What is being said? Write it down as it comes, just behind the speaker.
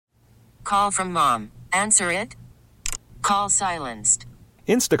call from mom. Answer it. Call silenced.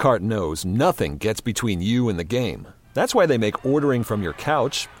 Instacart knows nothing gets between you and the game. That's why they make ordering from your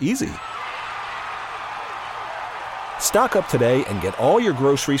couch easy. Stock up today and get all your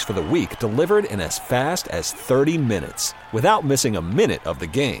groceries for the week delivered in as fast as 30 minutes without missing a minute of the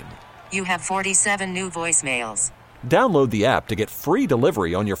game. You have 47 new voicemails. Download the app to get free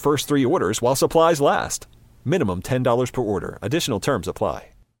delivery on your first 3 orders while supplies last. Minimum $10 per order. Additional terms apply.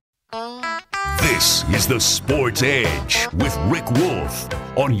 This is the Sports Edge with Rick Wolf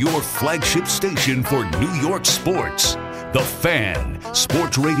on your flagship station for New York sports. The Fan,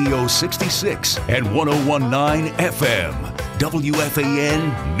 Sports Radio 66 and 101.9 FM,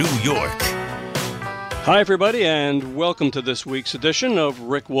 WFAN, New York. Hi, everybody, and welcome to this week's edition of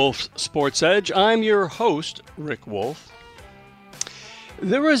Rick Wolf's Sports Edge. I'm your host, Rick Wolf.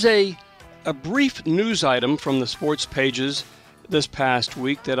 There was a brief news item from the sports pages this past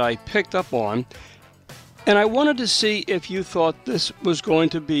week that I picked up on, and I wanted to see if you thought this was going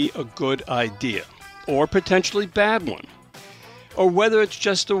to be a good idea, or potentially bad one, or whether it's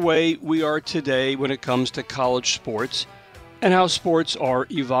just the way we are today when it comes to college sports and how sports are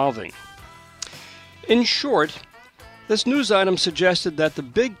evolving. In short, this news item suggested that the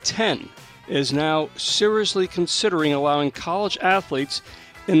Big Ten is now seriously considering allowing college athletes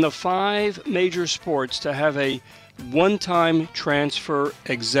in the 5 major sports to have a one-time transfer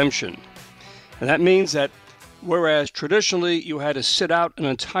exemption. And that means that whereas traditionally you had to sit out an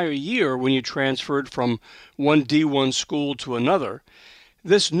entire year when you transferred from one D1 school to another,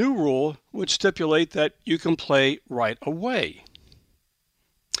 this new rule would stipulate that you can play right away.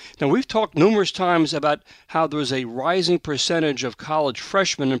 Now, we've talked numerous times about how there's a rising percentage of college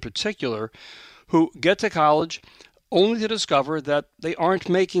freshmen in particular who get to college only to discover that they aren't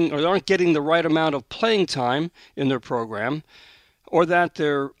getting the right amount of playing time in their program, or that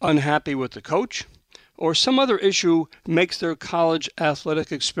they're unhappy with the coach, or some other issue makes their college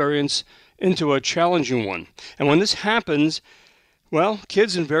athletic experience into a challenging one. And when this happens, well,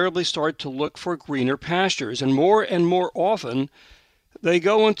 kids invariably start to look for greener pastures, and more often, they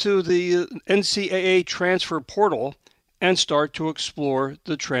go into the NCAA transfer portal and start to explore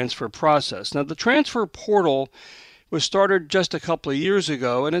the transfer process. Now, the transfer portal was started just a couple of years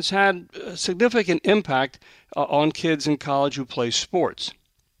ago, and it's had a significant impact on kids in college who play sports.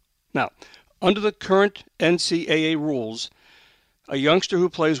 Now, under the current NCAA rules, a youngster who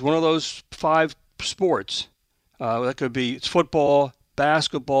plays one of those 5 sports, that could be football,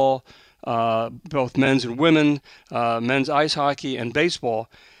 basketball, both men's and women, men's ice hockey, and baseball,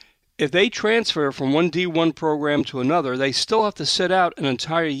 if they transfer from one D1 program to another, they still have to sit out an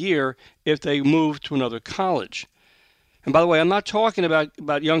entire year if they move to another college. And by the way, I'm not talking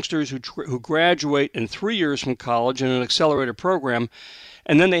about youngsters who graduate in 3 years from college in an accelerated program,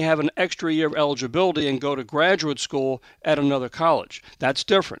 and then they have an extra year of eligibility and go to graduate school at another college. That's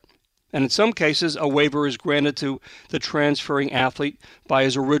different. And in some cases, a waiver is granted to the transferring athlete by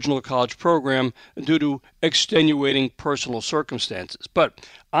his original college program due to extenuating personal circumstances. But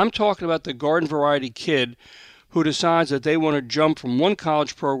I'm talking about the garden variety kid who decides that they want to jump from one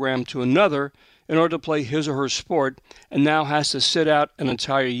college program to another in order to play his or her sport, and now has to sit out an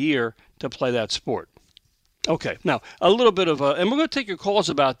entire year to play that sport. Okay, now a little bit of and we're going to take your calls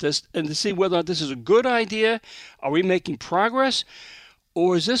about this and to see whether or not this is a good idea. Are we making progress?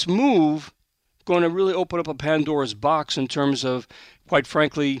 Or is this move going to really open up a Pandora's box in terms of, quite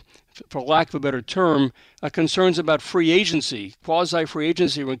frankly, for lack of a better term, concerns about free agency, quasi-free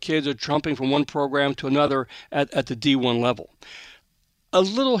agency when kids are jumping from one program to another at the D1 level? A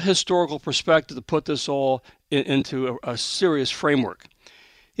little historical perspective to put this all into a serious framework.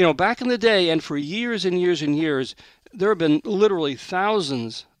 You know, back in the day, and for years and years and years, there have been literally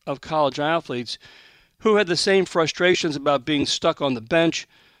thousands of college athletes who had the same frustrations about being stuck on the bench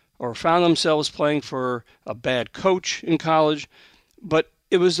or found themselves playing for a bad coach in college. But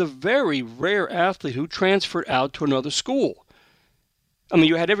it was a very rare athlete who transferred out to another school. I mean,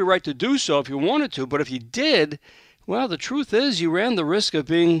 you had every right to do so if you wanted to, but if you did, well, the truth is you ran the risk of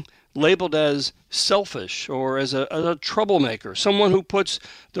being labeled as selfish or as a troublemaker, someone who puts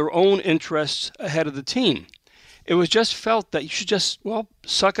their own interests ahead of the team. It was just felt that you should just,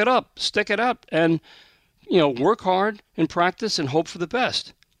 suck it up, stick it up, and, work hard and practice and hope for the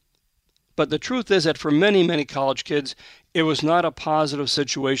best. But the truth is that for many, many college kids, it was not a positive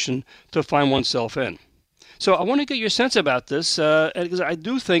situation to find oneself in. So I want to get your sense about this, because I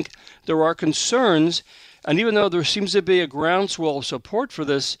do think there are concerns. And even though there seems to be a groundswell of support for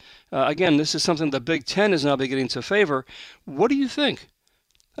this, again, this is something the Big Ten is now beginning to favor. What do you think?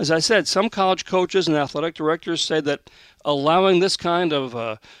 As I said, some college coaches and athletic directors say that allowing this kind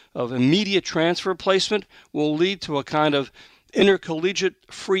of immediate transfer placement will lead to a kind of intercollegiate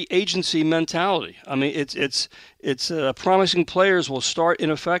free agency mentality. I mean, it's promising players will start,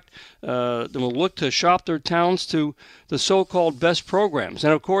 in effect, they will look to shop their talents to the so-called best programs.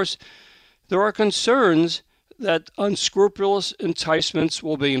 And, of course, there are concerns that unscrupulous enticements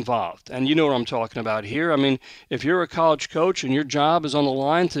will be involved. And you know what I'm talking about here. I mean, if you're a college coach and your job is on the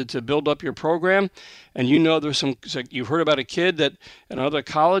line to build up your program, and you know there's you've heard about a kid at another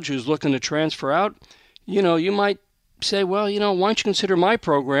college who's looking to transfer out, you might say, well, why don't you consider my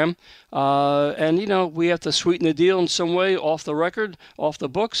program? And, we have to sweeten the deal in some way off the record, off the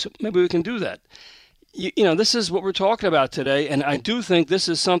books. Maybe we can do that. This is what we're talking about today, and I do think this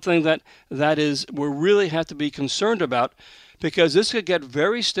is something that we really have to be concerned about, because this could get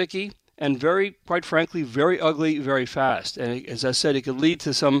very sticky and very, quite frankly, very ugly very fast. And as I said, it could lead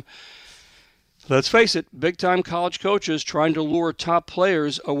to some, let's face it, big-time college coaches trying to lure top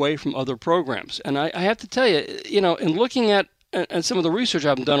players away from other programs. And I have to tell you, in looking at and some of the research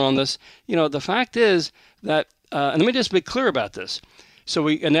I've done on this, the fact is that, and let me just be clear about this.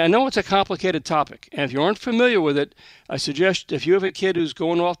 And I know it's a complicated topic, and if you aren't familiar with it, I suggest if you have a kid who's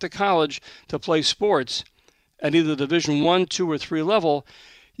going off to college to play sports at either Division I, II, or III level,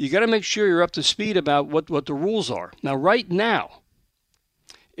 you got to make sure you're up to speed about what the rules are. Now, right now,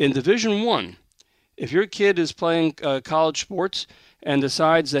 in Division I, if your kid is playing college sports and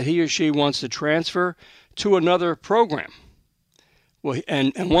decides that he or she wants to transfer to another program,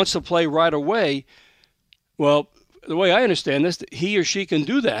 and wants to play right away, well, the way I understand this, he or she can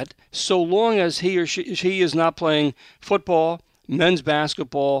do that so long as he or she is not playing football, men's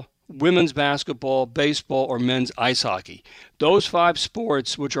basketball, women's basketball, baseball, or men's ice hockey. Those 5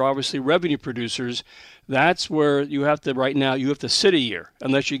 sports, which are obviously revenue producers, that's where you have to sit a year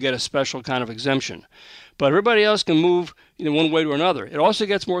unless you get a special kind of exemption. But everybody else can move one way or another. It also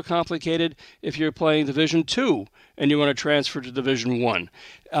gets more complicated if you're playing Division II and you want to transfer to Division I.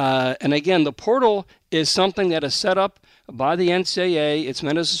 And again, the portal is something that is set up by the NCAA. It's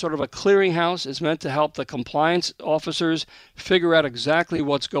meant as a sort of a clearinghouse. It's meant to help the compliance officers figure out exactly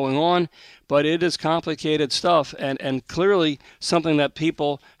what's going on. But it is complicated stuff, and clearly something that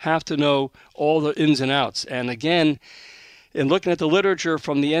people have to know all the ins and outs. And again, in looking at the literature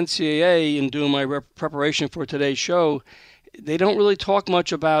from the NCAA and doing my preparation for today's show, they don't really talk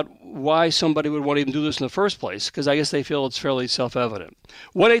much about why somebody would want to even do this in the first place, because I guess they feel it's fairly self-evident.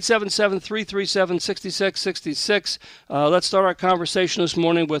 1-877-337-6666. Let's start our conversation this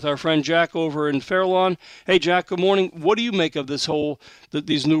morning with our friend Jack over in Fairlawn. Hey, Jack, good morning. What do you make of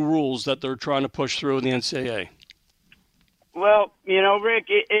these new rules that they're trying to push through in the NCAA? Well, Rick,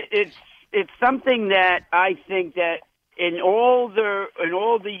 it's something that I think that in all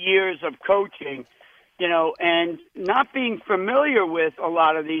the years of coaching, and not being familiar with a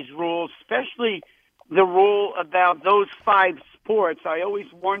lot of these rules, especially the rule about those 5 sports, I always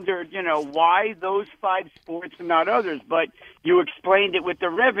wondered, why those 5 sports and not others. But you explained it with the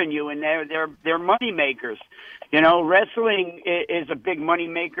revenue, and they're money makers. Wrestling is a big money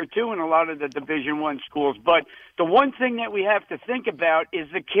maker too in a lot of the Division I schools. But the one thing that we have to think about is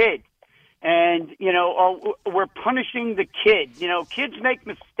the kid. And, we're punishing the kid. Kids make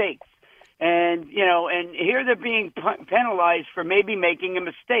mistakes. And, and here they're being penalized for maybe making a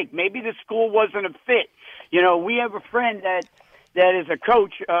mistake. Maybe the school wasn't a fit. We have a friend that is a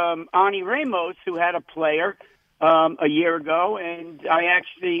coach, Ani Ramos, who had a player a year ago, and I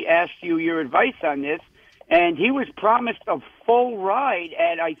actually asked you your advice on this. And he was promised a full ride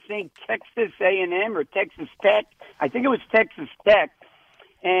at, I think, Texas A&M or Texas Tech. I think it was Texas Tech.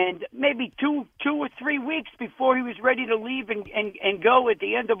 And maybe two or 3 weeks before he was ready to leave and go at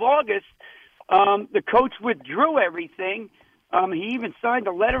the end of August, the coach withdrew everything. He even signed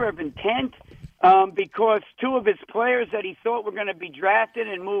a letter of intent because 2 of his players that he thought were going to be drafted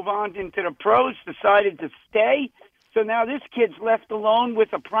and move on into the pros decided to stay. So now this kid's left alone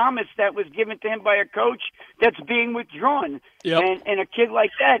with a promise that was given to him by a coach that's being withdrawn. Yep. And a kid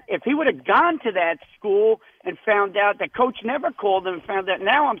like that, if he would have gone to that school and found out that coach never called him and found out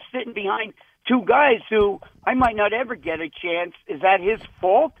now I'm sitting behind 2 guys who I might not ever get a chance, is that his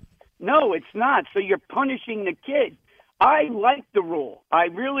fault? No, it's not. So you're punishing the kid. I like the rule. I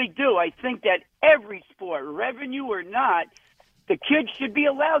really do. I think that every sport, revenue or not, the kids should be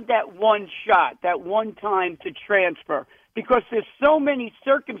allowed that one shot, that one time to transfer, because there's so many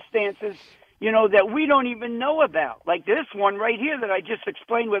circumstances, that we don't even know about. Like this one right here that I just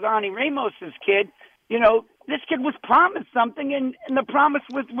explained with Ani Ramos's kid. This kid was promised something, and the promise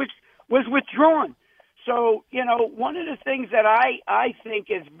was withdrawn. So, one of the things that I think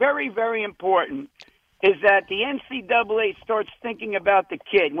is very, very important is that the NCAA starts thinking about the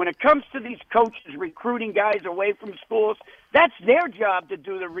kid. When it comes to these coaches recruiting guys away from schools, that's their job to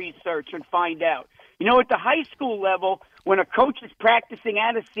do the research and find out. At the high school level, when a coach is practicing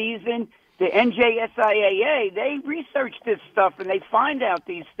out of season, the NJSIAA, they research this stuff and they find out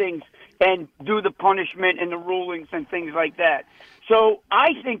these things and do the punishment and the rulings and things like that. So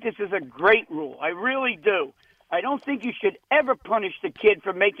I think this is a great rule. I really do. I don't think you should ever punish the kid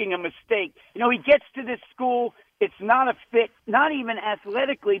for making a mistake. He gets to this school, it's not a fit, not even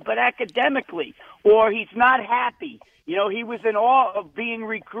athletically, but academically, or he's not happy. He was in awe of being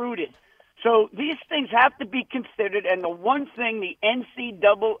recruited. So these things have to be considered, and the one thing the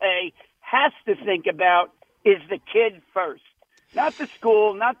NCAA has to think about is the kid first. Not the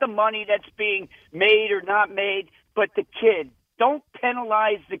school, not the money that's being made or not made, but the kid. Don't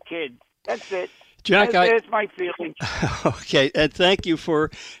penalize the kid. That's it. Jack, that's my feeling. Okay, and thank you for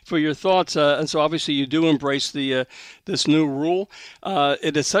your thoughts. And so obviously you do embrace the this new rule.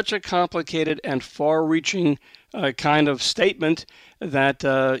 It is such a complicated and far-reaching kind of statement that,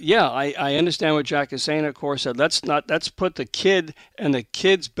 I understand what Jack is saying, of course. Let's put the kid and the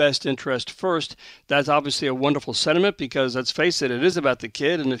kid's best interest first. That's obviously a wonderful sentiment because, let's face it is about the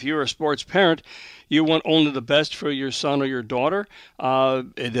kid. And if you're a sports parent, you want only the best for your son or your daughter.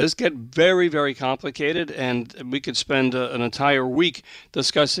 It does get very, very complicated, and we could spend an entire week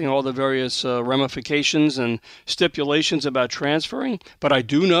discussing all the various ramifications and stipulations about transferring. But I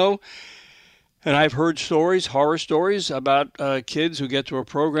do know, and I've heard stories, horror stories about kids who get to a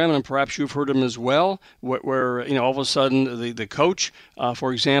program, and perhaps you've heard them as well, where all of a sudden the coach,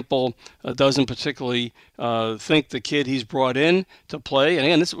 for example, doesn't particularly think the kid he's brought in to play. And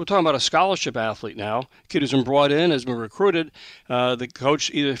again, we're talking about a scholarship athlete now. Kid who's been brought in, has been recruited. The coach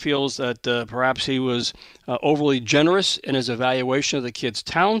either feels that perhaps he was overly generous in his evaluation of the kid's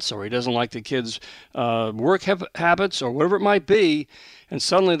talents, or he doesn't like the kid's work habits, or whatever it might be. And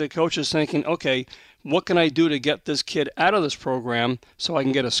suddenly the coach is thinking, okay, what can I do to get this kid out of this program so I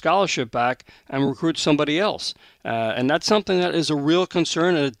can get a scholarship back and recruit somebody else? And that's something that is a real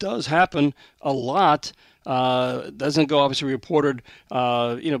concern, and it does happen a lot. Doesn't go obviously reported,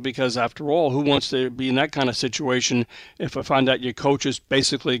 because after all, who wants to be in that kind of situation if I find out your coach is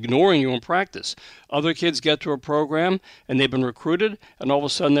basically ignoring you in practice? Other kids get to a program and they've been recruited, and all of a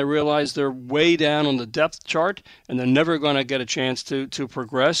sudden they realize they're way down on the depth chart and they're never going to get a chance to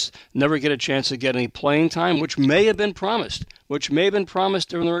progress, never get a chance to get any playing time, which may have been promised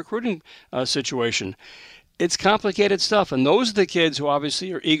during the recruiting situation. It's complicated stuff, and those are the kids who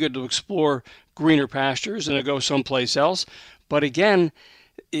obviously are eager to explore greener pastures and to go someplace else. But again,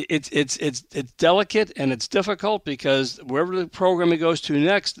 it's delicate and it's difficult because wherever the program he goes to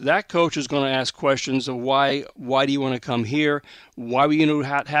next, that coach is going to ask questions of why do you want to come here? Why were you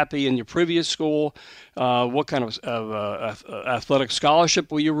not happy in your previous school? What kind of athletic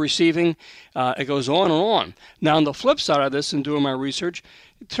scholarship were you receiving? It goes on and on. Now, on the flip side of this, in doing my research,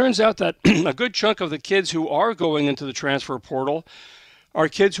 it turns out that a good chunk of the kids who are going into the transfer portal are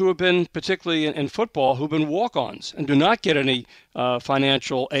kids who have been, particularly in football, who've been walk-ons and do not get any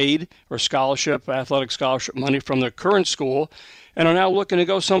financial aid or scholarship, athletic scholarship money from their current school, and are now looking to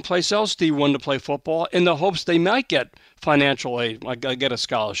go someplace else, D1, to play football in the hopes they might get financial aid, like get a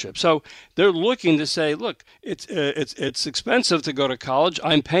scholarship. So they're looking to say, look, it's expensive to go to college.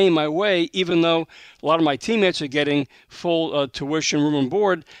 I'm paying my way, even though a lot of my teammates are getting full tuition, room and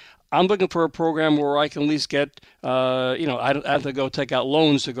board. I'm looking for a program where I can at least get, I don't have to go take out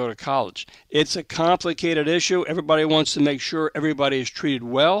loans to go to college. It's a complicated issue. Everybody wants to make sure everybody is treated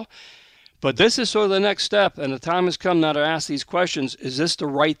well. But this is sort of the next step, and the time has come now to ask these questions. Is this the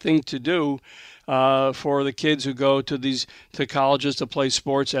right thing to do for the kids who go to colleges to play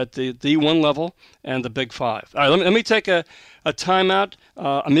sports at the D1 level and the Big Five? All right, let me take a timeout.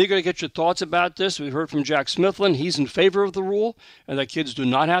 I'm eager to get your thoughts about this. We've heard from Jack Smithlin. He's in favor of the rule and that kids do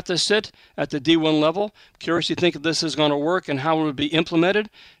not have to sit at the D1 level. Curious to think if this is going to work and how it would be implemented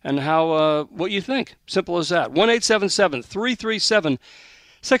and how what you think. Simple as that.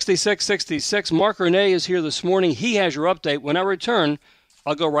 1-877-337-6666. Mark Renee is here this morning. He has your update. When I return,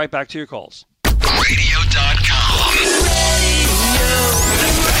 I'll go right back to your calls. Radio.com.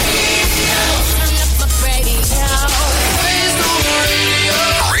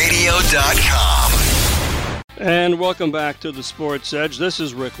 Radio.com. And welcome back to the Sports Edge. This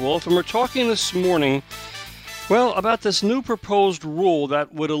is Rick Wolf, and we're talking this morning, about this new proposed rule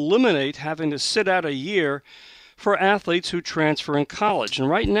that would eliminate having to sit out a year for athletes who transfer in college. And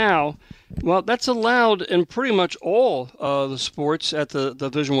right now, that's allowed in pretty much all the sports at the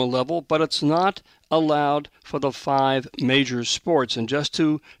Division I level, but it's not allowed for the 5 major sports. And just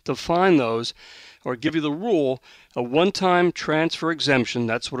to define those, or give you the rule, a one-time transfer exemption,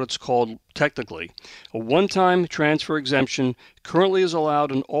 that's what it's called technically, a one-time transfer exemption currently is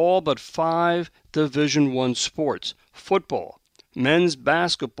allowed in all but 5 Division I sports: football, men's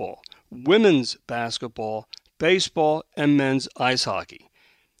basketball, women's basketball, baseball, and men's ice hockey.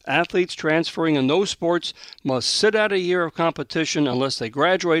 Athletes transferring in those sports must sit out a year of competition unless they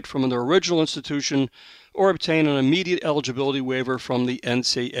graduate from their original institution or obtain an immediate eligibility waiver from the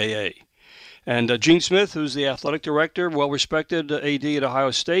NCAA. And Gene Smith, who's the athletic director, well-respected AD at Ohio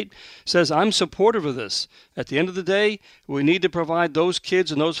State, says, I'm supportive of this. At the end of the day, we need to provide those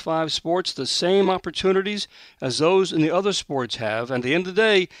kids in those 5 sports the same opportunities as those in the other sports have. And at the end of the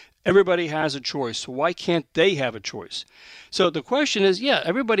day, everybody has a choice. So why can't they have a choice? So the question is, yeah,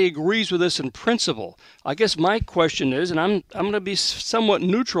 everybody agrees with this in principle. I guess my question is, and I'm going to be somewhat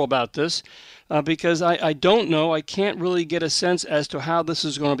neutral about this, because I don't know, I can't really get a sense as to how this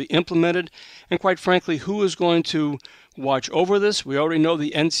is going to be implemented, and quite frankly, who is going to watch over this. We already know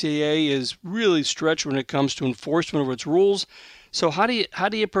the NCAA is really stretched when it comes to enforcement of its rules. So how do you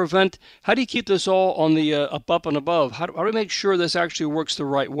keep this all on the up and above? How do we make sure this actually works the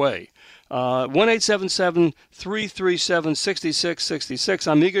right way? 1-877-337-6666.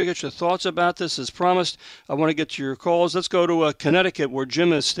 I'm eager to get your thoughts about this. As promised, I want to get to your calls. Let's go to Connecticut, where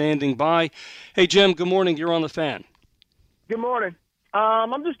Jim is standing by. Hey, Jim, good morning. You're on the Fan. Good morning.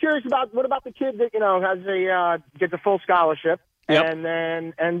 I'm just curious about what about the kid that has gets a full scholarship, Yep. and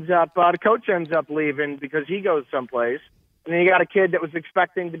then the coach ends up leaving because he goes someplace, and then you got a kid that was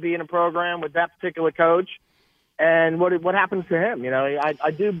expecting to be in a program with that particular coach. And what happens to him? I don't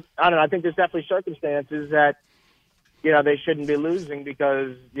know. I think there's definitely circumstances that, they shouldn't be losing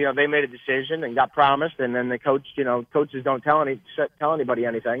because, they made a decision and got promised, and then the coach, coaches don't tell anybody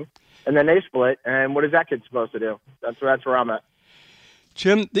anything, and then they split. And what is that kid supposed to do? That's where I'm at.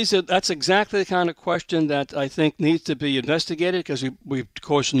 Jim, that's exactly the kind of question that I think needs to be investigated, because we of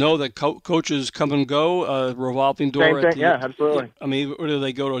course know that coaches come and go, revolving door. Same thing, yeah, absolutely. I mean, whether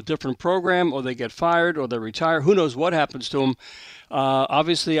they go to a different program or they get fired or they retire, who knows what happens to them.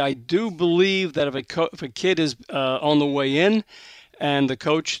 Obviously, I do believe that if a kid is on the way in and the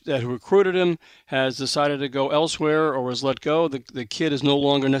coach who recruited him has decided to go elsewhere or was let go, the kid is no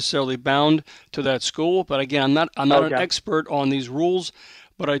longer necessarily bound to that school. But again, I'm not an expert on these rules,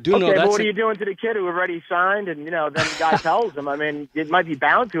 but I do know that's... Okay, but what are you doing to the kid who already signed and, then the guy tells him? I mean, it might be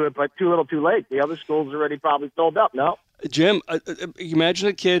bound to it, but too little too late. The other school's already probably filled up, no? Jim, imagine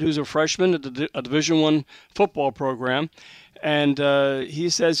a kid who's a freshman at a Division I football program, and he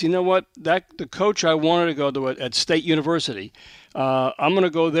says, you know what, the coach I wanted to go to at State University, I'm going to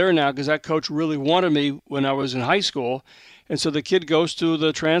go there now because that coach really wanted me when I was in high school. And so the kid goes through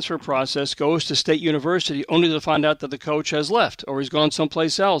the transfer process, goes to State University, only to find out that the coach has left, or he's gone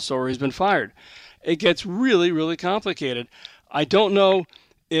someplace else, or he's been fired. It gets really, really complicated. I don't know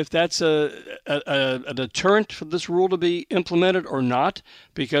if that's a deterrent for this rule to be implemented or not,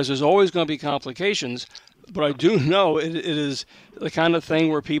 because there's always going to be complications. But I do know it is the kind of thing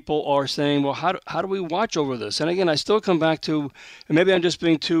where people are saying, well, how do we watch over this? And again, I still come back to, and maybe I'm just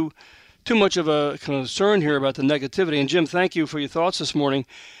being too much of a concern here about the negativity. And Jim, thank you for your thoughts this morning.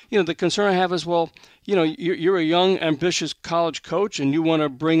 The concern I have is, well, you're a young, ambitious college coach, and you want to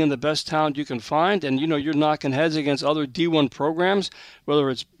bring in the best talent you can find, and you're knocking heads against other D1 programs, whether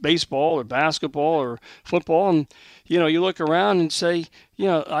it's baseball or basketball or football, and you look around and say,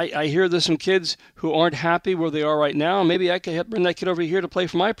 I hear there's some kids who aren't happy where they are right now. Maybe I could bring that kid over here to play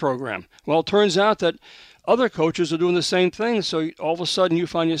for my program. Well, it turns out that other coaches are doing the same thing, so all of a sudden you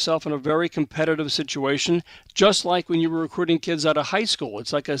find yourself in a very competitive situation, just like when you were recruiting kids out of high school.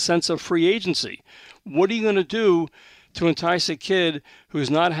 It's like a sense of free agency. What are you going to do to entice a kid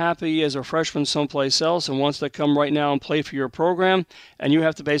who's not happy as a freshman someplace else and wants to come right now and play for your program, and you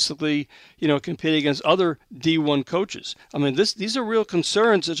have to basically, compete against other D1 coaches? I mean, these are real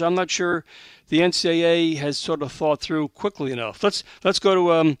concerns that I'm not sure the NCAA has sort of thought through quickly enough. Let's go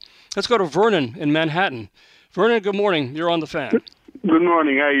to Vernon in Manhattan. Vernon, good morning. You're on the Fan. Good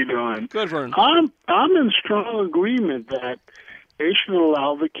morning. How you doing? Good, Vernon. I'm in strong agreement that they should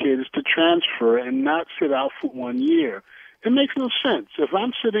allow the kids to transfer and not sit out for 1 year. It makes no sense. If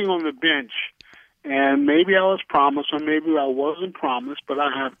I'm sitting on the bench and maybe I was promised or maybe I wasn't promised, but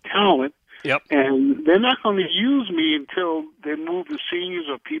I have talent, yep, and they're not going to use me until they move the seniors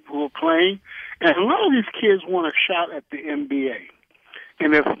or people who are playing. And a lot of these kids want a shot at the NBA.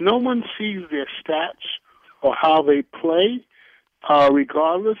 And if no one sees their stats or how they play,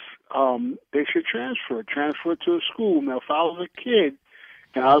 regardless, they should transfer to a school. Now, if I was a kid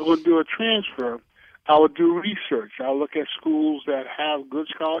and I was going to do a transfer, I would do research. I'll look at schools that have good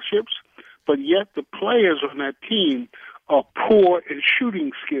scholarships, but yet the players on that team are poor in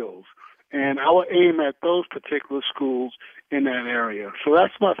shooting skills. And I will aim at those particular schools in that area. So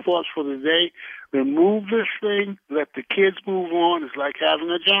that's my thoughts for the day. Remove this thing. Let the kids move on. It's like having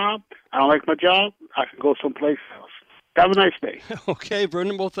a job. I don't like my job. I can go someplace else. Have a nice day. Okay,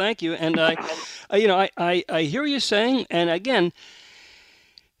 Brendan. Well, thank you. And I hear you saying, and again,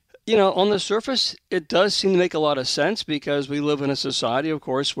 on the surface, it does seem to make a lot of sense because we live in a society, of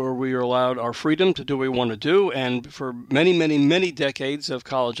course, where we are allowed our freedom to do what we want to do. And for many, many, many decades of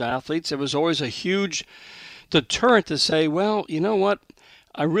college athletes, it was always a huge deterrent to say, well, you know what?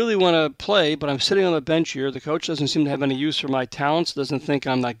 I really want to play, but I'm sitting on the bench here. The coach doesn't seem to have any use for my talents, doesn't think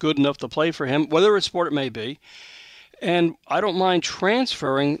I'm not good enough to play for him, whatever sport it may be. And I don't mind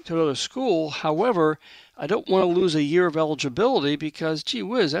transferring to another school. However, I don't want to lose a year of eligibility because, gee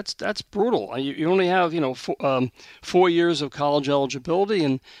whiz, that's brutal. You only have 4 years of college eligibility,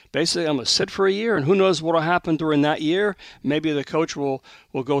 and basically I'm going to sit for a year, and who knows what will happen during that year. Maybe the coach will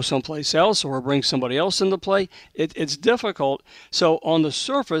go someplace else or bring somebody else into play. It's difficult. So on the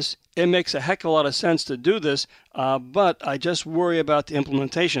surface, it makes a heck of a lot of sense to do this, but I just worry about the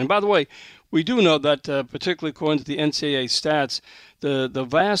implementation. And by the way, we do know that, particularly according to the NCAA stats, the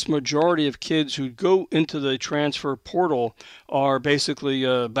vast majority of kids who go into the transfer portal are basically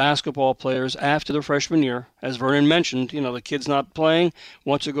basketball players after their freshman year. As Vernon mentioned, the kid's not playing,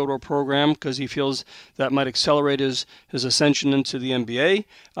 wants to go to a program because he feels that might accelerate his ascension into the NBA.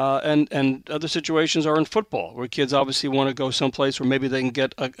 And other situations are in football, where kids obviously want to go someplace where maybe they can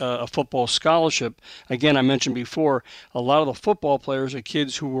get a football scholarship. Again, I mentioned before, a lot of the football players are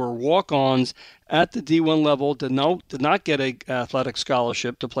kids who were walk-ons at the D1 level, did not get a athletic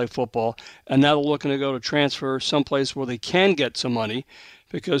scholarship to play football, and now they're looking to go to transfer someplace where they can get some money,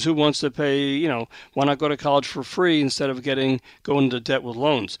 because who wants to pay, why not go to college for free instead of going into debt with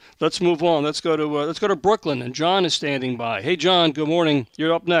loans? Let's move on. Let's go to Brooklyn, and John is standing by. Hey, John, good morning.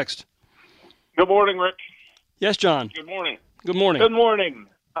 You're up next. Good morning, Rick. Yes, John. Good morning. Good morning. Good morning.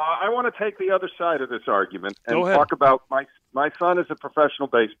 I want to take the other side of this argument and talk about my son is a professional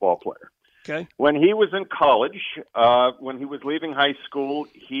baseball player. Okay. When he was in college, when he was leaving high school,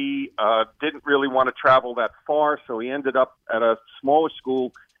 he didn't really want to travel that far, so he ended up at a smaller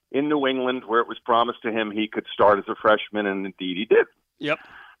school in New England where it was promised to him he could start as a freshman, and indeed he did. Yep.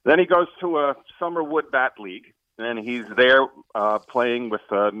 Then he goes to a summer wood bat league, and he's there playing with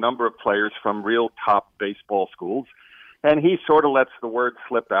a number of players from real top baseball schools, and he sort of lets the word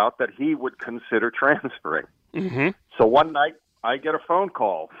slip out that he would consider transferring. Mm-hmm. So one night, I get a phone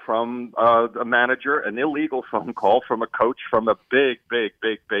call from a manager, an illegal phone call from a coach from a big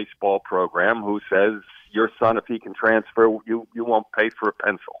baseball program who says, your son, if he can transfer, you won't pay for a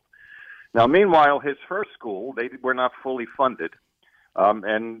pencil. Now, meanwhile, his first school, they were not fully funded,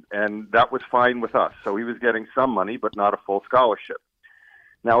 and that was fine with us. So he was getting some money, but not a full scholarship.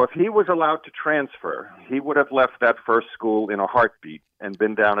 Now, if he was allowed to transfer, he would have left that first school in a heartbeat and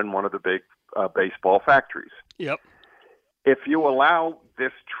been down in one of the big baseball factories. Yep. If you allow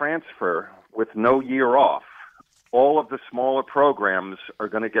this transfer with no year off, all of the smaller programs are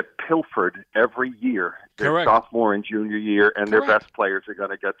going to get pilfered every year. Their Correct. sophomore and junior year, and Correct. their best players are going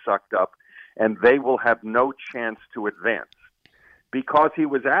to get sucked up, and they will have no chance to advance. Because he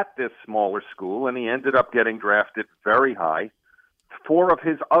was at this smaller school and he ended up getting drafted very high, 4 of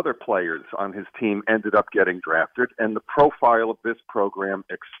his other players on his team ended up getting drafted, and the profile of this program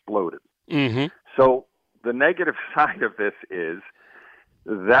exploded. Mm-hmm. So the negative side of this is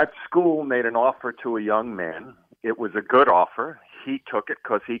that school made an offer to a young man. It was a good offer. He took it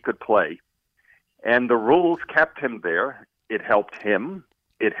because he could play. And the rules kept him there. It helped him.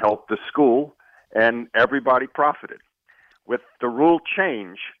 It helped the school. And everybody profited. With the rule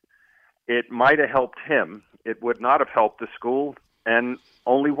change, it might have helped him. It would not have helped the school. And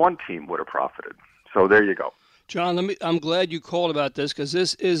only one team would have profited. So there you go. John, I'm glad you called about this because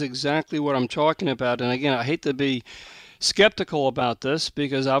this is exactly what I'm talking about. And again, I hate to be skeptical about this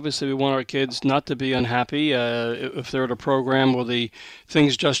because obviously we want our kids not to be unhappy if they're at a program where the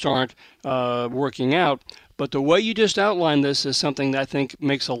things just aren't working out. But the way you just outlined this is something that I think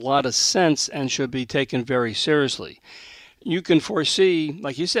makes a lot of sense and should be taken very seriously. You can foresee,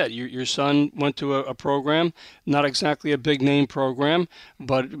 like you said, your son went to a program, not exactly a big-name program,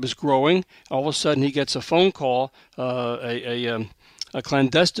 but it was growing. All of a sudden, he gets a phone call, a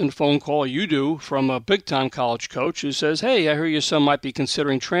clandestine phone call you do from a big-time college coach who says, hey, I hear your son might be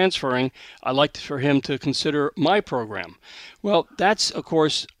considering transferring. I'd like for him to consider my program. Well, that's, of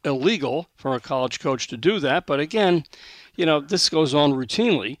course, illegal for a college coach to do that. But again, this goes on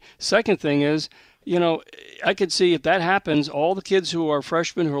routinely. Second thing is, I could see if that happens, all the kids who are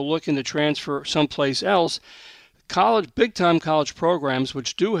freshmen who are looking to transfer someplace else, big-time college programs,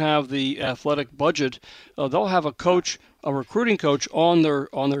 which do have the athletic budget, they'll have a recruiting coach on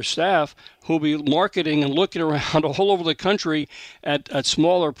their staff who'll be marketing and looking around all over the country at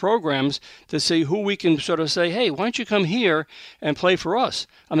smaller programs to see who we can sort of say, hey, why don't you come here and play for us?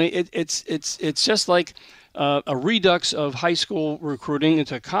 I mean, it's just like a redux of high school recruiting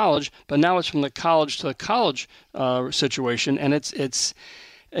into college, but now it's from the college to college situation, and it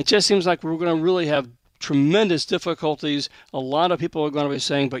just seems like we're going to really have tremendous difficulties. A lot of people are going to be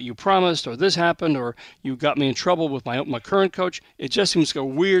saying, but you promised, or this happened, or you got me in trouble with my current coach. It just seems like a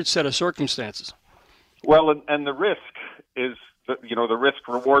weird set of circumstances. Well, and the risk is, the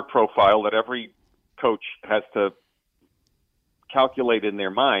risk-reward profile that every coach has to calculate in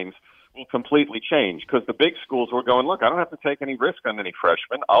their minds will completely change, because the big schools were going, look, I don't have to take any risk on any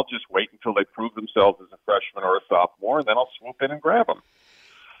freshmen. I'll just wait until they prove themselves as a freshman or a sophomore, and then I'll swoop in and grab them.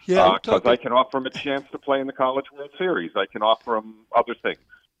 Yeah, because I can offer them a chance to play in the College World Series. I can offer them other things.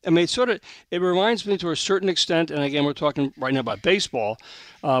 I mean, it reminds me to a certain extent, and again, we're talking right now about baseball,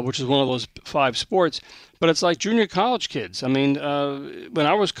 which is one of those 5 sports, but it's like junior college kids. I mean, when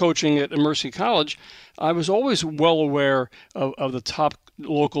I was coaching at Mercy College, I was always well aware of the top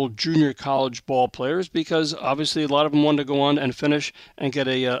local junior college ball players, because obviously a lot of them wanted to go on and finish and get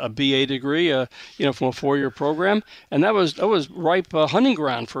a BA degree, from a 4-year program, and that was ripe hunting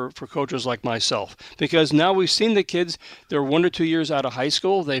ground for coaches like myself, because now we've seen the kids, they're 1 or 2 years out of high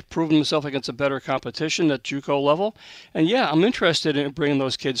school, they've proven themselves against a better competition at JUCO level, and yeah, I'm interested in bringing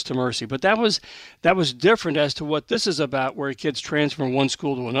those kids to Mercy, but that was different as to what this is about, where kids transfer from one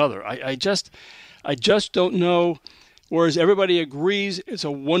school to another. I just don't know. Whereas everybody agrees it's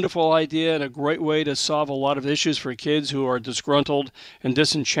a wonderful idea and a great way to solve a lot of issues for kids who are disgruntled and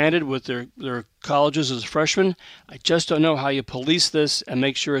disenchanted with their colleges as freshmen, I just don't know how you police this and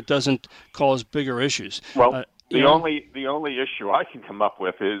make sure it doesn't cause bigger issues. Well, the only issue I can come up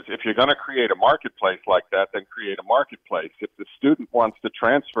with is, if you're going to create a marketplace like that, then create a marketplace. If the student wants to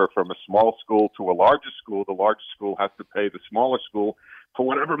transfer from a small school to a larger school, the larger school has to pay the smaller school for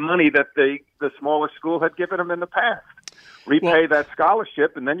whatever money that the smaller school had given them in the past. Repay that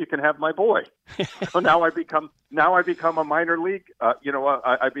scholarship, and then you can have my boy. So now I become a minor league.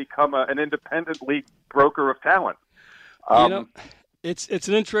 I become an independent league broker of talent. It's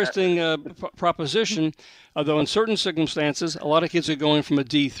an interesting proposition, although in certain circumstances, a lot of kids are going from a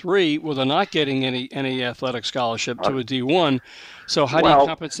D3 where they're not getting any athletic scholarship to a D1. So how do you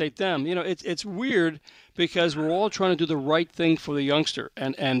compensate them? It's weird, because we're all trying to do the right thing for the youngster,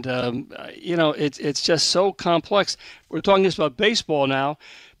 and it's just so complex. We're talking just about baseball now,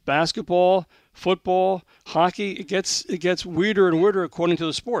 basketball, football, hockey. It gets weirder and weirder according to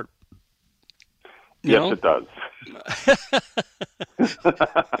the sport. Yes, it does.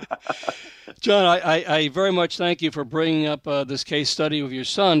 John, I very much thank you for bringing up this case study with your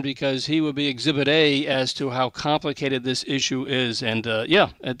son, because he would be Exhibit A as to how complicated this issue is. And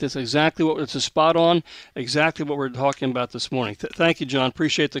that's exactly it's a spot on, exactly what we're talking about this morning. Thank you, John.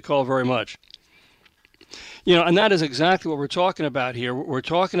 Appreciate the call very much. And that is exactly what we're talking about here. We're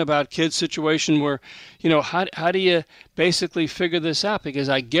talking about kids' situation where, how do you basically figure this out? Because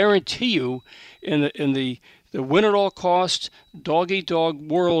I guarantee you, in the win-at-all-cost,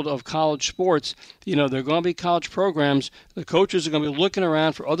 dog-eat-dog world of college sports, there are going to be college programs. The coaches are going to be looking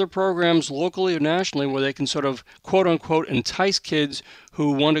around for other programs locally or nationally where they can sort of, quote-unquote, entice kids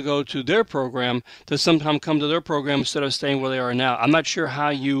who want to go to their program to sometime come to their program instead of staying where they are now. I'm not sure how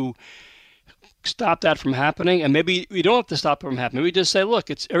you stop that from happening, and maybe we don't have to stop it from happening. We just say,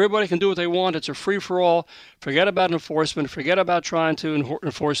 look, everybody can do what they want. It's a free-for-all. Forget about enforcement. Forget about trying to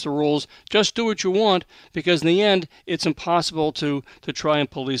enforce the rules. Just do what you want, because in the end, it's impossible to try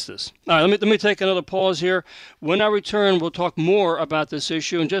and police this. All right, let me take another pause here. When I return, we'll talk more about this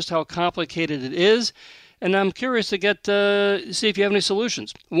issue and just how complicated it is. And I'm curious to see if you have any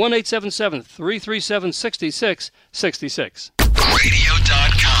solutions. 1-877-337-6666.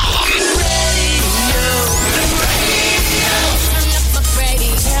 Radio.com.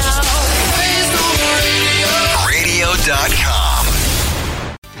 Radio.com.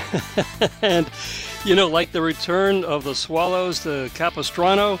 And, like the return of the Swallows to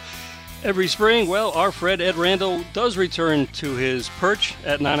Capistrano every spring, well, our Fred Ed Randall does return to his perch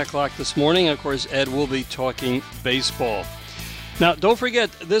at 9 o'clock this morning. Of course, Ed will be talking baseball. Now, don't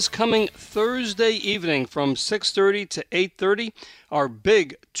forget, this coming Thursday evening from 6:30 to 8:30, our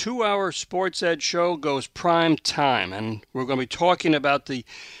big 2-hour Sports Edge show goes prime time. And we're going to be talking about the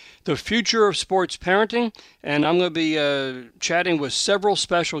the future of sports parenting, and I'm going to be chatting with several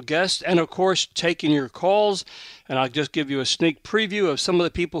special guests and, of course, taking your calls. And I'll just give you a sneak preview of some of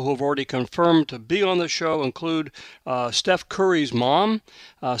the people who have already confirmed to be on the show, include Steph Curry's mom,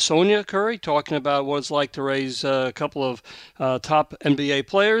 Sonia Curry, talking about what it's like to raise a couple of top NBA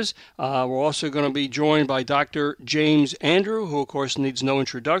players. We're also going to be joined by Dr. James Andrew, who, of course, needs no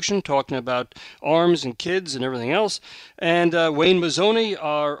introduction, talking about arms and kids and everything else. And Wayne Mazzoni,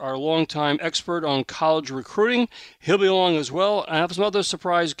 our longtime expert on college recruiting. He'll be along as well. I have some other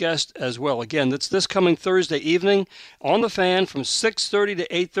surprise guests as well. Again, it's this coming Thursday evening on The Fan from 6:30 to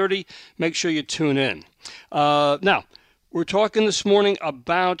 8:30. Make sure you tune in. Now, we're talking this morning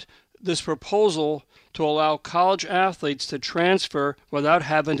about this proposal to allow college athletes to transfer without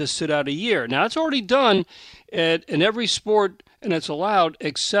having to sit out a year. Now, it's already done in every sport, and it's allowed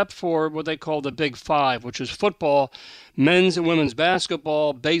except for what they call the Big Five, which is football, men's and women's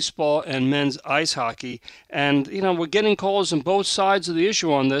basketball, baseball, and men's ice hockey. And, we're getting calls on both sides of the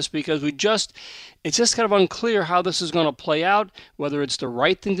issue on this because it's just kind of unclear how this is going to play out, whether it's the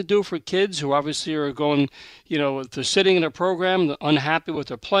right thing to do for kids who obviously are going, if they're sitting in a program, they're unhappy with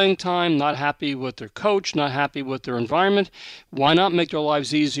their playing time, not happy with their coach, not happy with their environment. Why not make their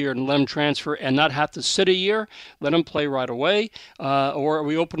lives easier and let them transfer and not have to sit a year, let them play right away? Or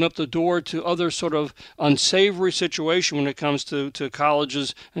we open up the door to other sort of unsavory situation when it comes to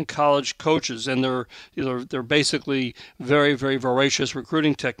colleges and college coaches and they're basically very, very voracious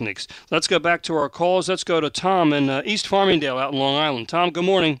recruiting techniques. Let's go back to our calls. Let's go to Tom in East Farmingdale out in Long Island. Tom, good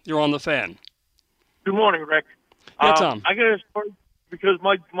morning. You're on The Fan. Good morning, Rick. Yeah, Tom. I got to start because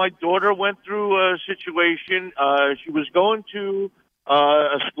my daughter went through a situation. She was going to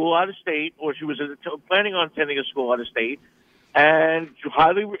a school out of state, or she was planning on attending a school out of state, and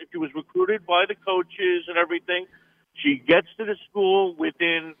she was recruited by the coaches and everything. She gets to the school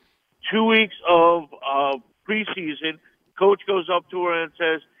within 2 weeks of preseason. Coach goes up to her and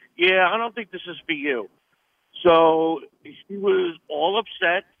says, "Yeah, I don't think this is for you." So she was all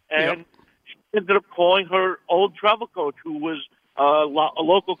upset, and she ended up calling her old travel coach, who was a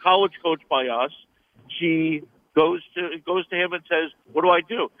local college coach by us. She goes to him and says, "What do I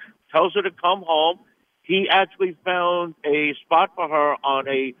do?" Tells her to come home. He actually found a spot for her on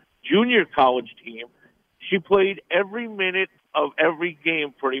a junior college team. She played every minute of every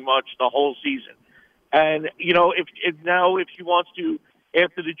game pretty much the whole season. And, if she wants to,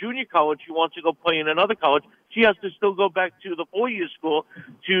 after the junior college, she wants to go play in another college, she has to still go back to the 4-year school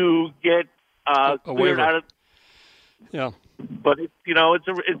to get cleared out of. Yeah. But it's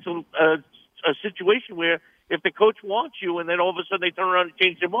a situation where if the coach wants you and then all of a sudden they turn around and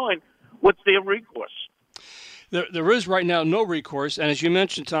change their mind, what's their recourse? There is right now no recourse, and as you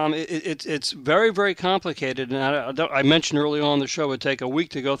mentioned, Tom, it's very, very complicated. And I mentioned early on in the show it would take a week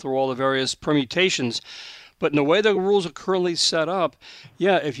to go through all the various permutations. But in the way the rules are currently set up,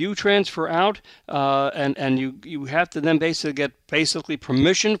 if you transfer out and you have to then get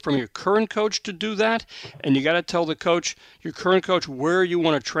permission from your current coach to do that, and you got to tell your current coach where you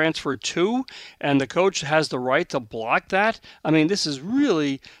want to transfer to, and the coach has the right to block that. I mean, this is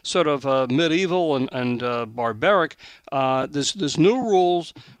really sort of medieval and barbaric. This new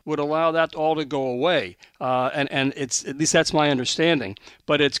rules would allow that all to go away, and it's, at least that's my understanding.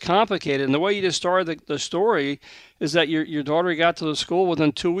 But it's complicated, and the way you just started the story is that your daughter got to the school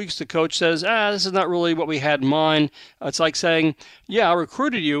within 2 weeks. The coach says, this is not really what we had in mind. It's like saying, I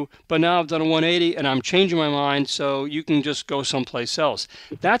recruited you, but now I've done a 180 and I'm changing my mind, so you can just go someplace else.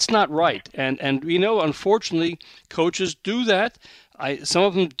 That's not right. And unfortunately, coaches do that. Some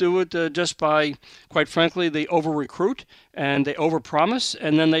of them do it just by, quite frankly, they over-recruit and they over-promise,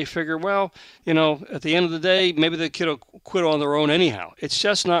 and then they figure, at the end of the day, maybe the kid will quit on their own anyhow. It's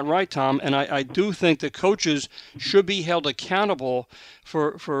just not right, Tom, and I do think the coaches should be held accountable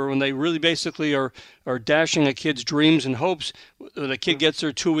for when they really basically are dashing a kid's dreams and hopes. The kid gets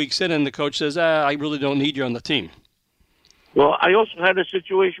there 2 weeks in, and the coach says, I really don't need you on the team. Well, I also had a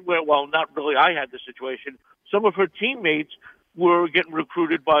situation where, not really I had the situation, some of her teammates were getting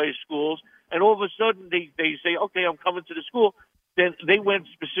recruited by schools, and all of a sudden they say, okay, I'm coming to the school. Then they went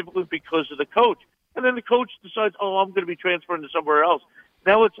specifically because of the coach. And then the coach decides, I'm going to be transferring to somewhere else.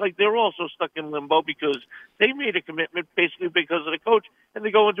 Now it's like they're also stuck in limbo because they made a commitment basically because of the coach, and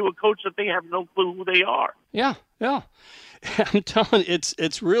they go into a coach that they have no clue who they are. Yeah. I'm telling you,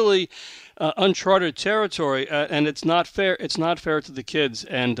 it's really uncharted territory, and it's not fair. It's not fair to the kids,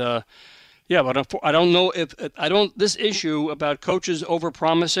 and but I don't know if this issue about coaches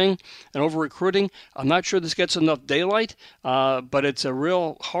over-promising and over-recruiting, I'm not sure this gets enough daylight, but it's a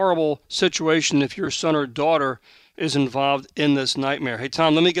real horrible situation if your son or daughter is involved in this nightmare. Hey,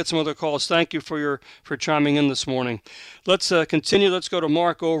 Tom, let me get some other calls. Thank you for chiming in this morning. Let's continue. Let's go to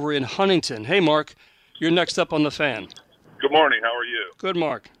Mark over in Huntington. Hey, Mark, you're next up on the Fan. Good morning. How are you? Good,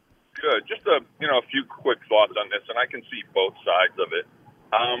 Mark. Good. Just a few quick thoughts on this, and I can see both sides of it.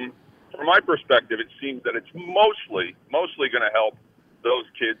 From my perspective, it seems that it's mostly going to help those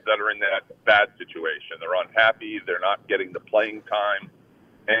kids that are in that bad situation. They're unhappy. They're not getting the playing time.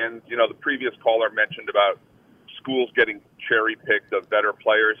 And, the previous caller mentioned about schools getting cherry-picked of better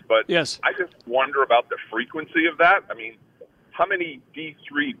players. But yes. I just wonder about the frequency of that. I mean, how many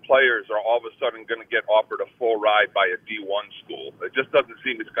D3 players are all of a sudden going to get offered a full ride by a D1 school? It just doesn't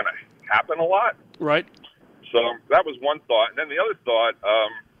seem it's going to happen a lot. Right. So that was one thought. And then the other thought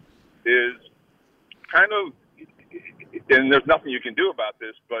is kind of, and there's nothing you can do about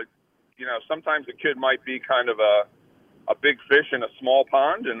this, but, sometimes a kid might be kind of a big fish in a small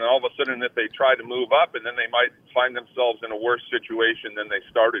pond, and all of a sudden if they try to move up, and then they might find themselves in a worse situation than they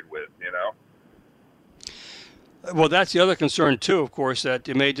started with, Well, that's the other concern, too, of course, that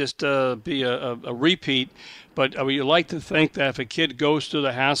it may just be a repeat. But you like to think that if a kid goes through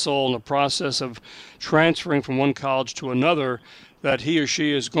the hassle and the process of transferring from one college to another, that he or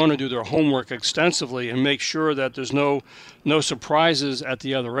she is going to do their homework extensively and make sure that there's no surprises at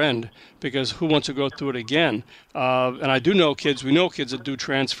the other end, because who wants to go through it again? And I do know kids, we know kids that do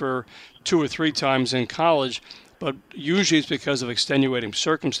transfer 2 or 3 times in college, but usually it's because of extenuating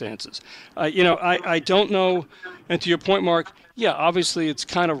circumstances. I don't know, and to your point, Mark, yeah, obviously it's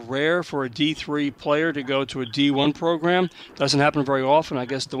kind of rare for a D3 player to go to a D1 program. Doesn't happen very often. I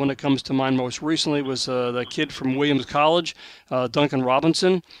guess the one that comes to mind most recently was the kid from Williams College, Duncan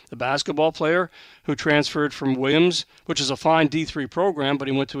Robinson, the basketball player, who transferred from Williams, which is a fine D3 program, but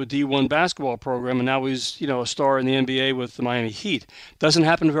he went to a D1 basketball program, and now he's a star in the NBA with the Miami Heat. Doesn't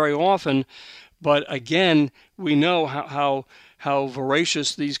happen very often. But again, we know how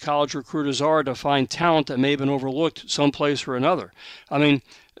voracious these college recruiters are to find talent that may have been overlooked someplace or another. I mean,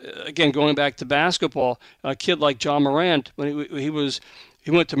 again, going back to basketball, a kid like John Morant, when he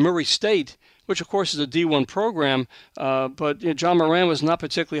went to Murray State, which of course is a D1 program, but John Morant was not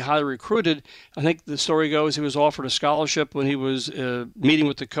particularly highly recruited. I think the story goes he was offered a scholarship when he was meeting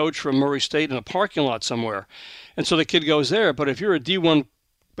with the coach from Murray State in a parking lot somewhere, and so the kid goes there. But if you're a D1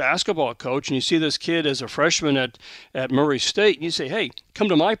 basketball coach and you see this kid as a freshman at Murray State, and you say, hey, come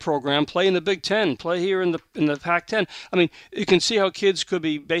to my program, play in the Big Ten, play here in the Pac-10. I mean, you can see how kids could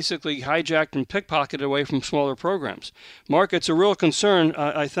be basically hijacked and pickpocketed away from smaller programs. Mark, it's a real concern.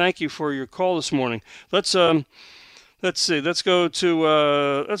 I thank you for your call this morning. Let's see. Let's go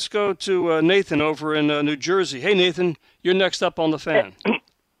to Nathan over in New Jersey. Hey, Nathan, you're next up on the Fan.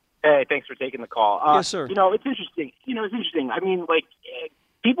 Hey, thanks for taking the call. Yes, sir. It's interesting. It's interesting. I mean,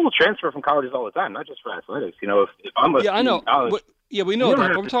 people transfer from colleges all the time, not just for athletics. If I'm a I know. college, we know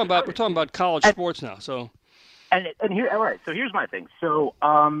that. But we're talking about college sports now. So, and here, all right. So here's my thing. So,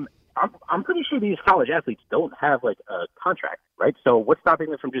 I'm pretty sure these college athletes don't have a contract, right? So what's stopping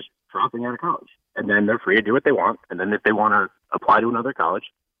them from just dropping out of college, and then they're free to do what they want, and then if they want to apply to another college,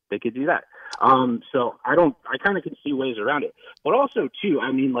 they could do that. So I kind of can see ways around it, but also too,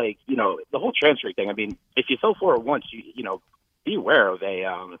 I mean, the whole transfer thing. I mean, if you fell for it once, be aware of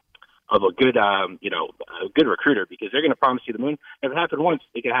a good recruiter, because they're going to promise you the moon. If it happened once,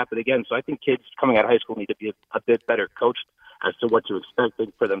 it can happen again. So I think kids coming out of high school need to be a bit better coached as to what to expect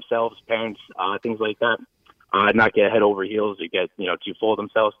for themselves, parents, things like that. Not get head over heels or get too full of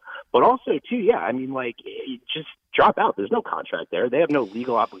themselves. But also too, yeah, I mean, just drop out. There's no contract there. They have no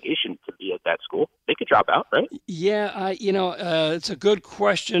legal obligation to be at that school. They could drop out, right? Yeah, it's a good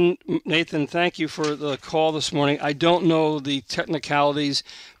question, Nathan. Thank you for the call this morning. I don't know the technicalities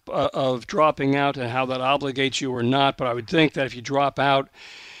of dropping out and how that obligates you or not, but I would think that if you drop out,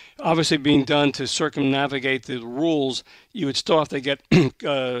 obviously being done to circumnavigate the rules, you would still have to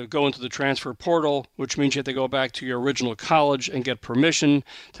go into the transfer portal, which means you have to go back to your original college and get permission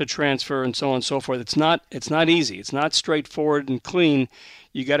to transfer and so on and so forth. It's not easy. It's not straightforward and clean.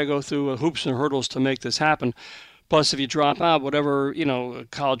 You got to go through hoops and hurdles to make this happen. Plus, if you drop out, whatever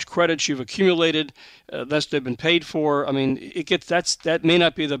college credits you've accumulated, that's they've been paid for. I mean, that may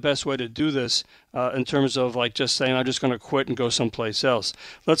not be the best way to do this in terms of just saying I'm just going to quit and go someplace else.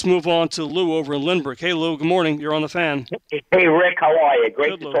 Let's move on to Lou over in Lynbrook. Hey, Lou. Good morning. You're on the Fan. Hey, Rick. How are you?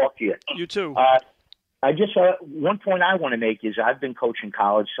 Great to talk to you. You too. I just one point I want to make is I've been coaching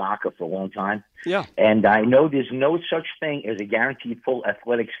college soccer for a long time. Yeah. And I know there's no such thing as a guaranteed full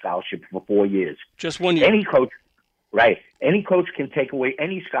athletic scholarship for 4 years. Just 1 year. Any coach. Right. Any coach can take away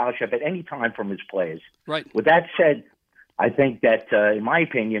any scholarship at any time from his players. Right. With that said, I think that, in my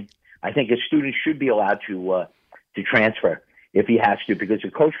opinion, I think a student should be allowed to to transfer if he has to, because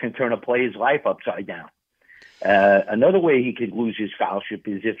a coach can turn a player's life upside down. Another way he could lose his scholarship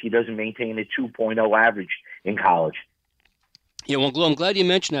is if he doesn't maintain a 2.0 average in college. Yeah, well, I'm glad you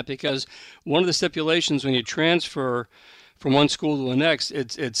mentioned that, because one of the stipulations when you transfer from one school to the next,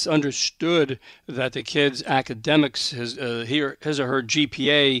 it's understood that the kid's academics, his or her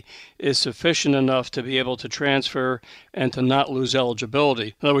GPA is sufficient enough to be able to transfer and to not lose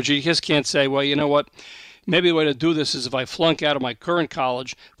eligibility. In other words, you just can't say, well, you know what, maybe the way to do this is if I flunk out of my current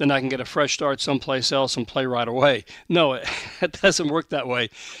college, then I can get a fresh start someplace else and play right away. No, it doesn't work that way.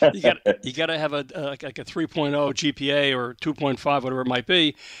 You got to have like a 3.0 GPA or 2.5, whatever it might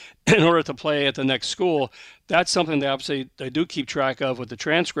be, in order to play at the next school. That's something they obviously they do keep track of with the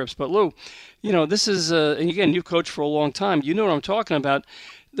transcripts. But Lou, this is, and again, you've coached for a long time. You know what I'm talking about.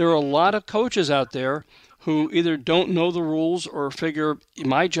 There are a lot of coaches out there who either don't know the rules or figure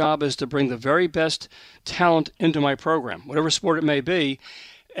my job is to bring the very best talent into my program, whatever sport it may be.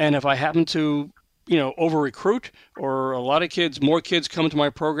 And if I happen to, over-recruit, or more kids come to my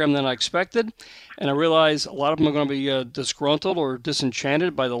program than I expected, and I realize a lot of them are going to be disgruntled or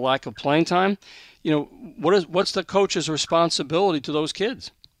disenchanted by the lack of playing time, what's the coach's responsibility to those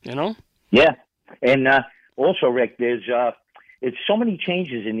kids, Yeah. And also, Rick, there's it's so many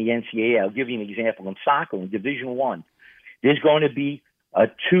changes in the NCAA. I'll give you an example. In soccer, in Division I, there's going to be a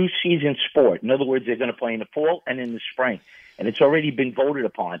 2-season sport. In other words, they're going to play in the fall and in the spring. And it's already been voted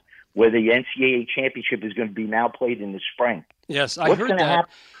upon where the NCAA championship is going to be now played in the spring. Yes, I heard that.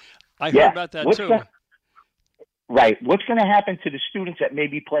 I heard about that too. Right. What's going to happen to the students that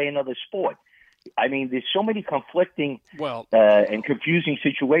maybe play another sport? I mean, there's so many conflicting and confusing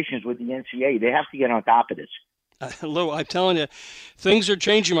situations with the NCAA. They have to get on top of this. Lou, I'm telling you, things are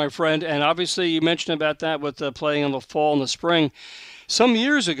changing, my friend. And obviously you mentioned about that with playing in the fall and the spring. Some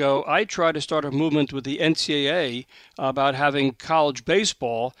years ago, I tried to start a movement with the NCAA about having college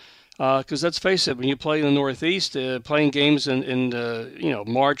baseball. Because let's face it, when you play in the Northeast, playing games in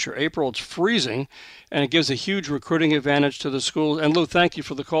March or April, it's freezing, and it gives a huge recruiting advantage to the schools. And Lou, thank you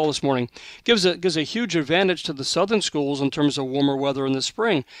for the call this morning. Gives a huge advantage to the southern schools in terms of warmer weather in the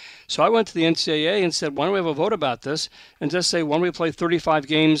spring. So I went to the NCAA and said, why don't we have a vote about this and just say, why don't we play 35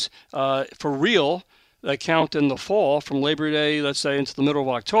 games for real that count in the fall from Labor Day, let's say, into the middle of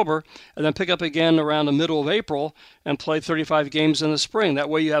October, and then pick up again around the middle of April and play 35 games in the spring. That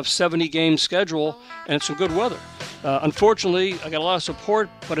way you have 70-game schedule, and it's some good weather. Unfortunately, I got a lot of support,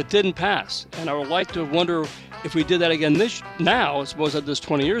 but it didn't pass. And I would like to wonder if we did that again now, I suppose I did this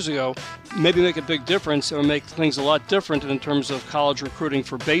 20 years ago, maybe make a big difference or make things a lot different in terms of college recruiting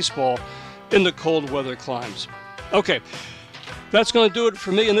for baseball in the cold weather climes. Okay. That's going to do it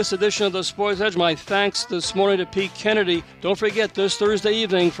for me in this edition of the Sports Edge. My thanks this morning to Pete Kennedy. Don't forget, this Thursday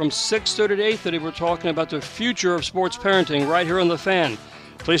evening from 6:30 to 8:30, we're talking about the future of sports parenting right here on The Fan.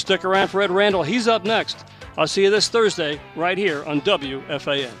 Please stick around for Ed Randall. He's up next. I'll see you this Thursday right here on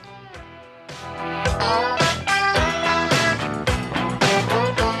WFAN.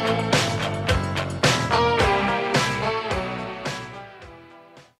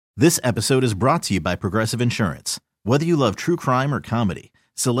 This episode is brought to you by Progressive Insurance. Whether you love true crime or comedy,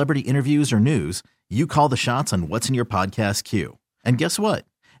 celebrity interviews or news, you call the shots on what's in your podcast queue. And guess what?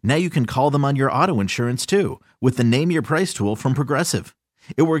 Now you can call them on your auto insurance too with the Name Your Price tool from Progressive.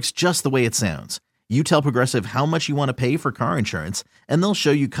 It works just the way it sounds. You tell Progressive how much you want to pay for car insurance, and they'll show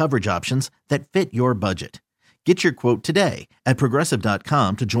you coverage options that fit your budget. Get your quote today at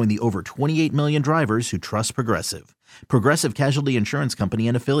Progressive.com to join the over 28 million drivers who trust Progressive. Progressive Casualty Insurance Company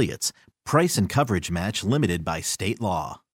and Affiliates. Price and coverage match limited by state law.